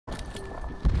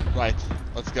Right,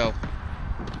 let's go.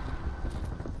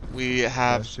 We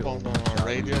have spawned on our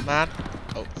radio, man.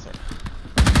 Oh, sorry.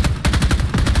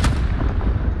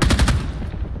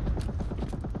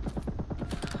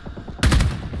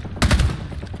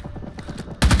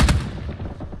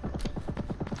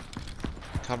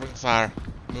 Covering fire.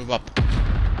 Move up.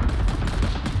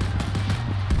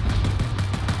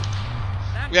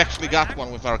 We actually got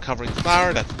one with our covering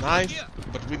fire, that's nice.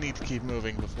 But we need to keep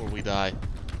moving before we die.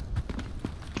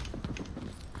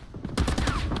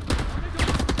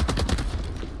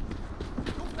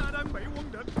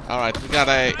 Alright, we got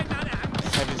a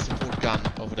heavy support gun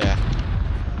over there.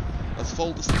 Let's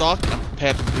fold the stock and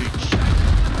prepare to breach.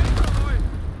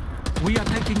 We are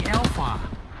taking Alpha.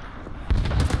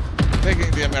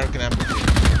 Taking the American embassy.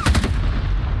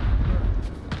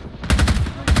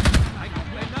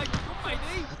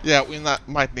 Yeah, we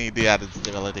might need the added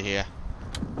stability here.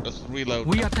 Let's reload.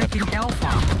 We are taking Alpha.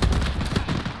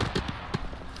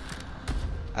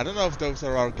 I don't know if those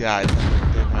are our guys. I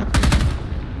think they might be.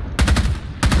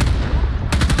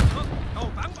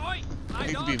 We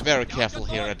need to be very careful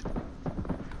here, Ed.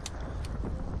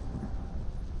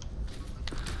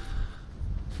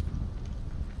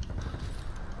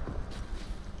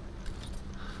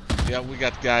 Yeah, we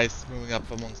got guys moving up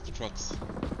amongst the trucks.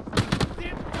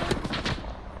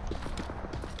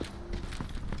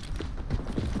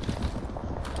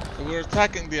 So we're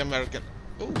attacking the American.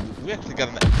 Oh, we actually got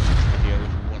an M60 here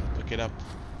if we want to pick it up.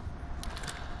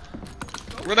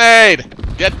 Grenade!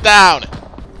 Get down!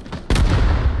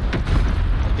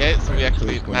 Okay, so we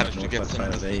actually managed to get some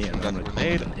distance from that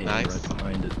grenade. Nice. Right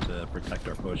behind it to protect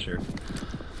our push here.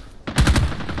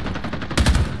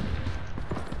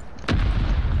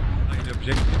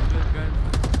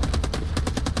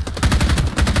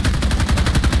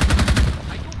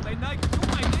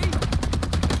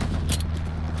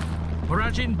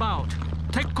 Barrage inbound.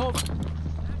 Take cover.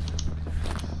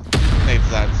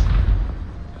 Nade's out.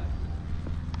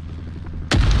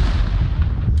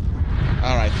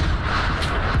 Alright.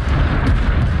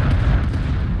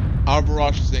 Our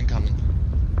barrage is incoming.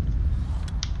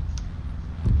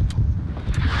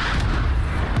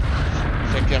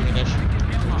 Check ammunition.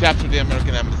 Capture the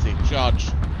American embassy.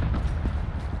 Charge.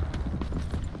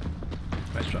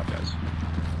 Nice job, guys.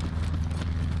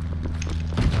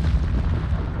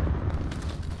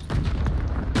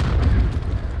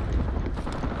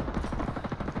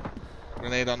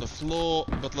 Grenade on the floor,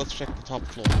 but let's check the top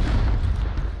floor.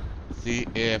 See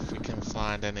if we can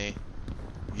find any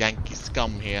Yankee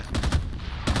scum here.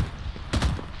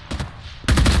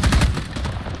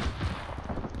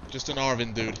 Just an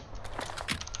Arvin dude.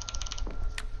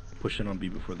 Push in on B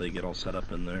before they get all set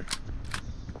up in there.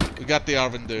 We got the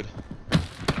Arvin dude.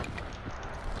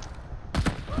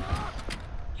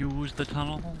 Use the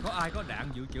tunnel. Có ai có đạn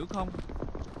dự trữ không?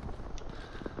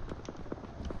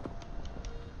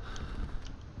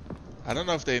 I don't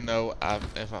know if they know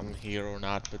if I'm here or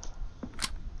not, but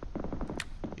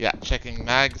yeah, checking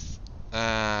mags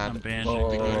and I'm banding.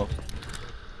 should be good.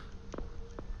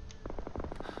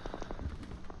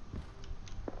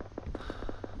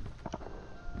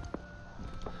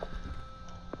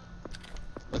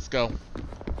 Let's go.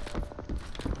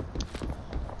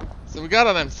 So we got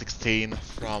an M16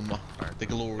 from the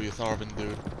glorious Arvin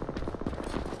dude.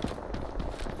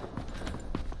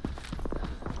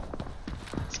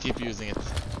 Let's keep using it.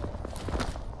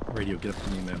 Radio, get up to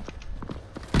me, man.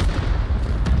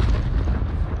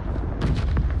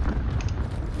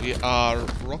 We are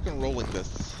rock and rolling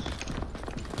this.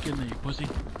 Kill me, pussy.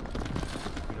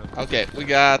 Okay, we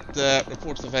got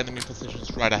reports of enemy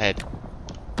positions right ahead.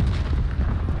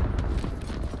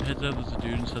 Heads up, there's a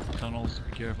dude inside the tunnels.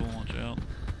 Be careful, watch out.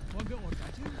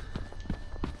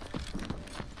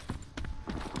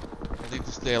 I need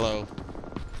to stay low.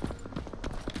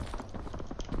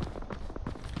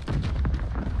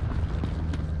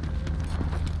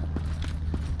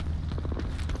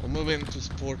 We'll move in to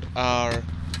support our...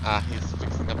 Ah, he's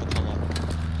fixing up a tunnel.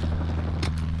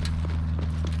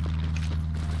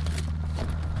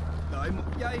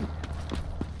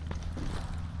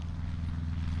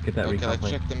 Get that Okay, recon let's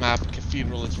plane. check the map.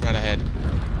 Cathedral is right ahead.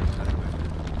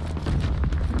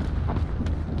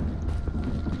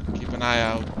 Keep an eye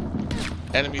out.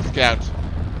 Enemy scout.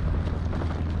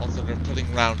 Also, they're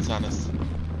putting rounds on us.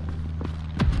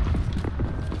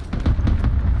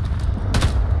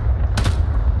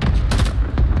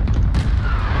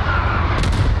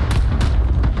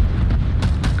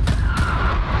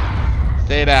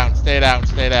 Stay down, stay down,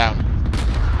 stay down.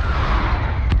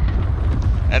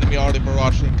 Enemy already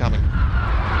barrage incoming.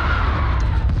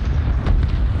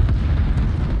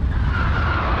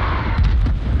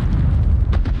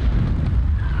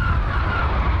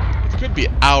 could be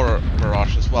our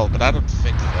barrage as well, but I don't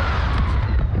think so.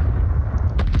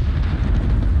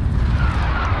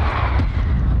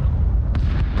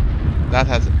 That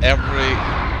has every...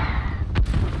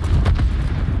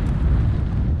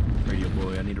 Radio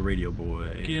boy, I need a radio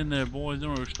boy. Get in there, boys.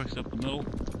 Don't expect up the middle.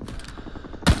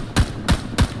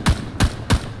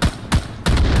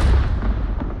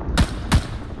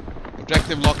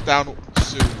 Objective lockdown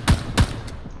soon.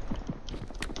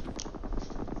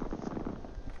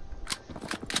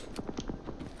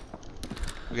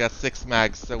 We got 6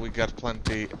 mags, so we got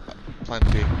plenty.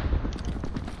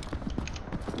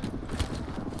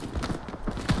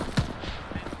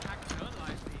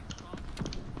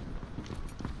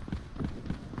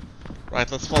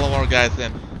 Right, let's follow our guys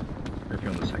in. If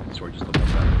you're on the second story, just look up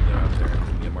that they're out there and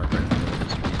give me a marker.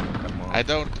 Cut them off. I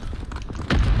don't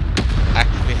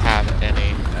actually have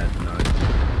any. At 9.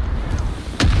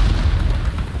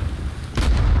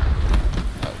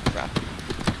 Oh crap.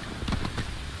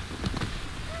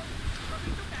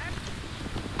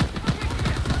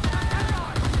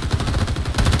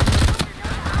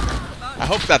 I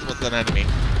hope that was an enemy.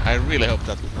 I really hope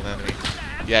that was an enemy.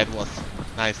 Yeah, it was.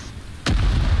 Nice.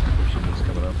 Shipment's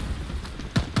coming up.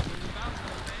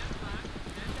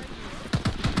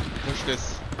 Push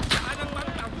this.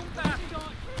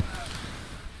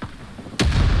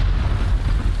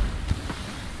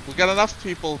 We got enough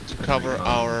people to cover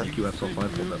our... QF so fine,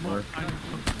 pull that mark.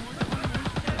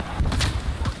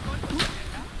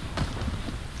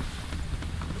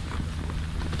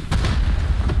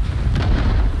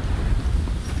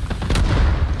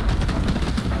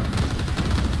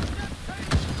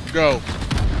 Go.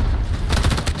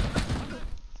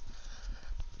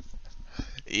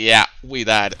 Yeah, we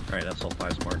died. Alright, that's all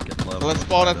 5's mark. Get low. So let's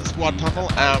spawn at the squad tunnel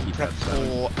and prep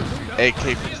for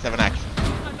AK-47 action.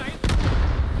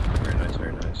 Very nice,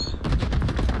 very nice.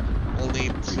 We'll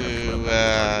need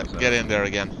to get in there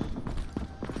again.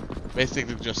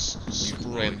 Basically just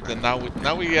sprint, and now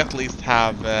we at least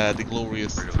have the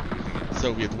glorious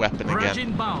Soviet weapon again.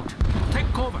 Inbound. Take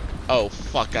cover. Oh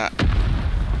fuck!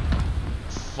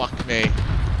 Fuck me.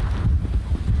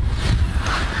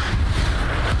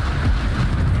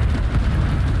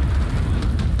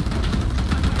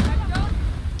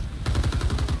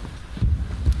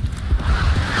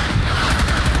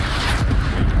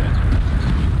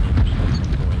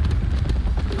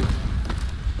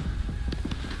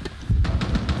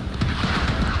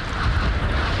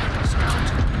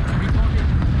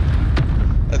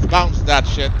 Let's bounce that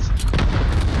shit.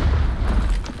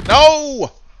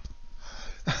 No!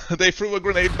 They threw a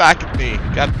grenade back at me.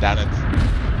 God damn it.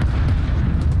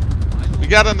 We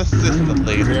got an assist at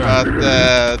least,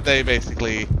 but they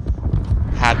basically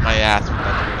had my ass with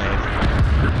that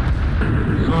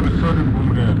grenade. Sorry,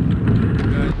 Boomerang.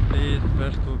 Guys, please,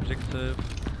 first to objective.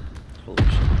 Holy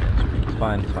shit, guys. It's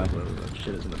fine, it's fine. The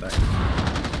shit is in the back.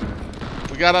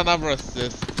 We got another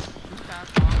assist.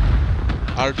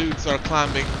 Our dudes are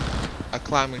climbing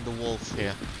the walls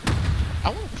here. I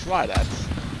want to try that.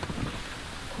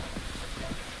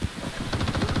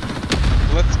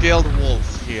 Let's scale the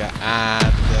walls here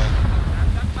and...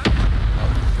 oh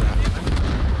crap.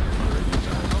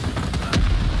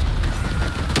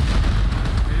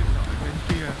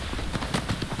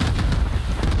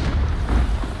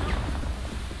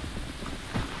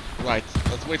 Right,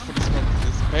 let's wait for the smoke to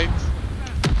dissipate.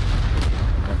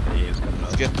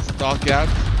 Let's get the stock out.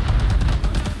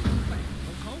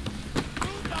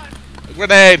 A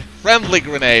grenade! Friendly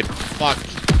grenade! Fuck.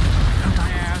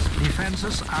 Anti-air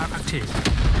defenses are active.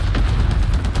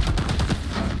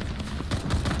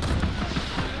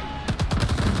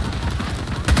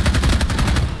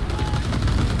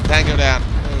 Tango down.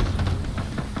 Move.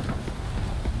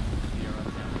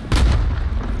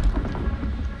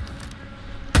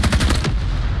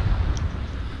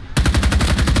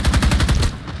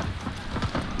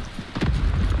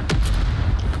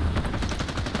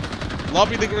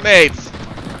 Lobby the grenades.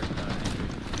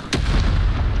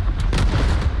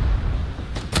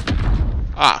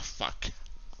 Ah, fuck.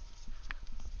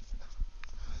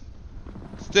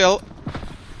 Still,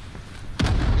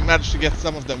 we managed to get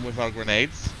some of them with our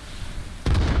grenades.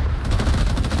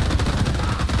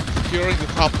 Securing the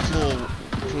top floor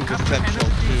proved essential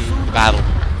to the battle.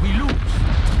 We lose.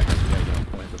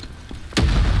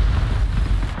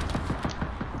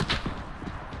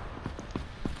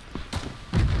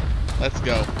 Let's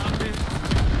go.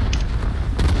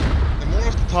 The more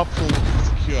of the top floor we can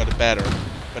secure, the better.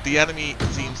 But the enemy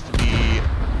seems to be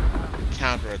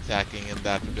counter-attacking in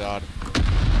that regard.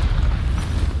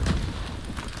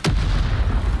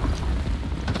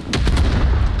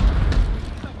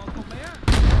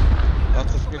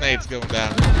 Lots of grenades going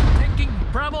down. Taking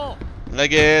Bravo.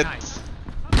 Leg it. Nice.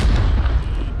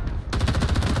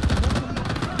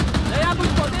 They ambush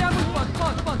spot.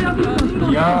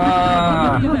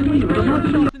 Yeah.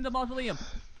 In the mausoleum.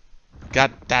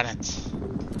 God damn it.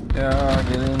 Yeah,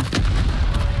 get in.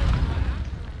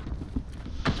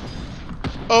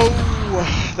 Oh,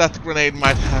 that grenade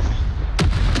might have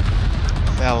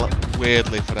fell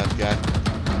weirdly for that guy.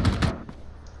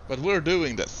 But we're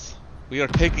doing this. We are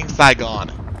taking Saigon.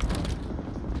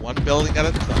 One building at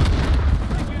a time.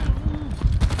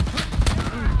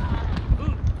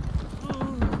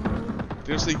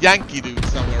 There's a Yankee dude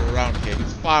somewhere around here.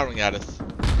 He's firing at us.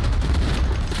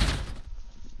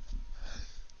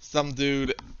 Some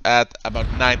dude at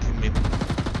about 19 meters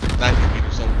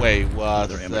away was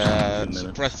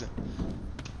suppressing.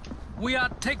 We are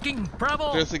taking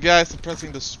Bravo. There's a guy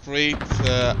suppressing the street,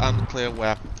 unclear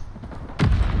weapon.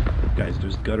 Guys,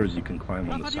 there's gutters you can climb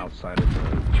on the south side of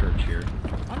the church here.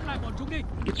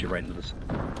 It gets you right into the...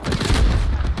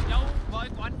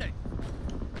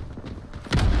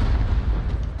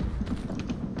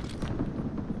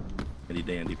 Any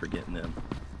dandy for getting in.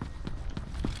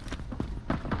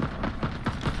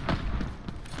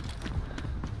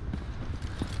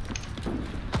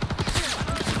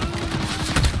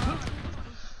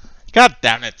 God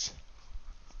damn it!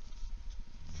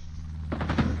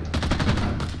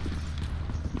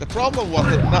 The problem was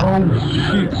that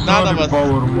none of us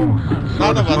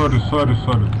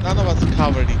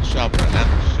covered each other, and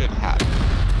we should have.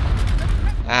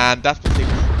 And that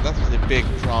was a big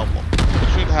problem. We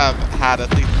should have had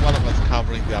at least one of us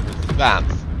covering the other's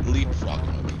advance,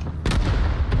 leapfrogging over.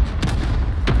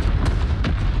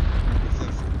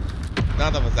 Since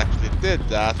none of us actually did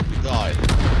that, we died.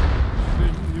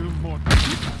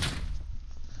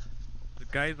 The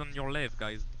guys on your left,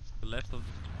 guys. The left of the...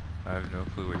 I have no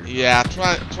clue where you're Yeah,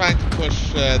 trying to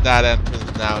push that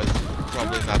entrance now is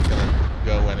probably not gonna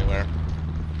go anywhere.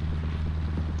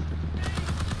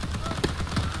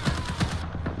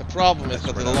 The problem is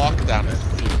that the lockdown is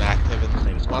soon active,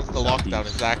 and once the lockdown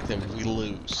is active, we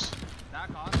lose.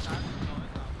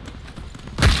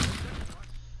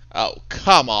 Oh,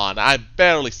 come on, I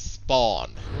barely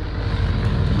spawned.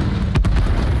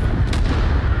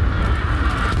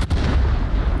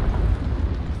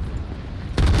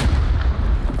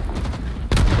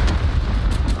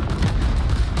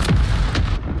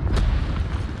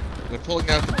 We're pulling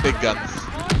out the big guns.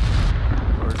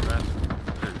 Where's that?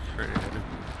 They're straight ahead.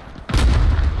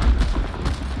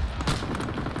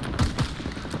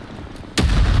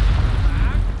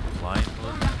 Line,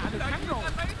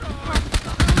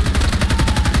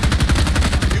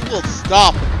 You will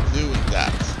stop doing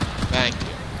that. Thank you.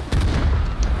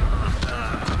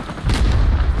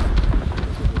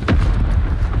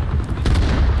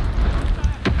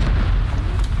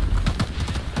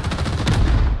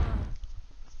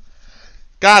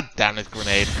 God damn it,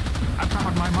 grenade. I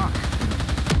found my mark.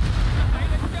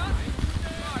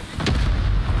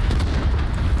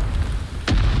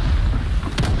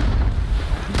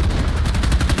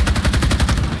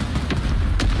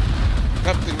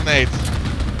 Grab the grenades.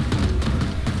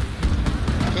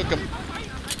 Cook them.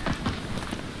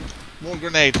 More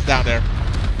grenades down there.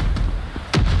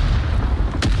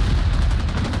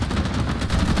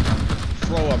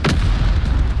 Throw them.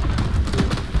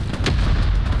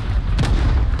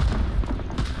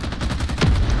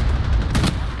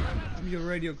 Your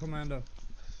radio commander.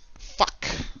 Fuck.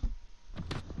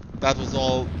 That was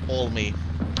all me.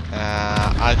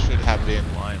 I should have been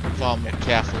far more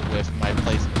careful with my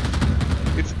placement.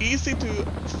 It's easy to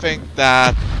think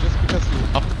that just because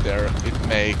you're up there, it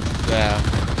makes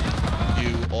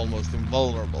you almost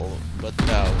invulnerable, but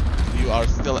no, you are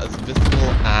still as visible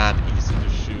and easy to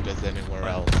shoot as anywhere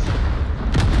else.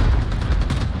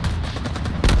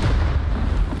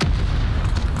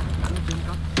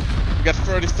 We got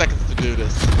 30 seconds to do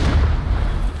this.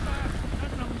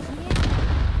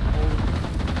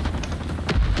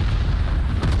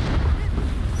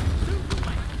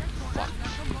 Fuck.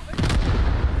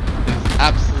 It's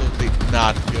absolutely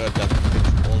not good that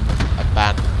it's almost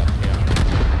abandoned up here.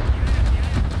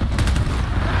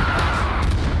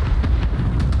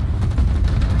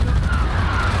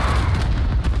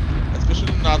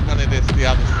 Especially not when it is the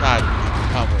other side we need to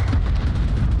cover.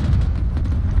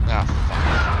 Ah, fuck.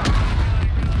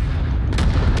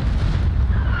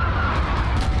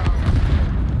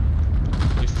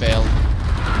 Failed.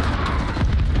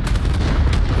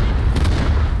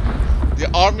 The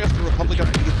Army of the Republic of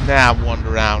Vietnam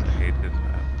wandered around. I hate this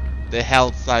map. They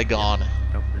held Saigon.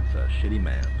 Nope, it's a shitty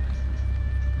map.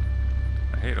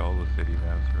 I hate all the city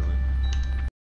maps, really.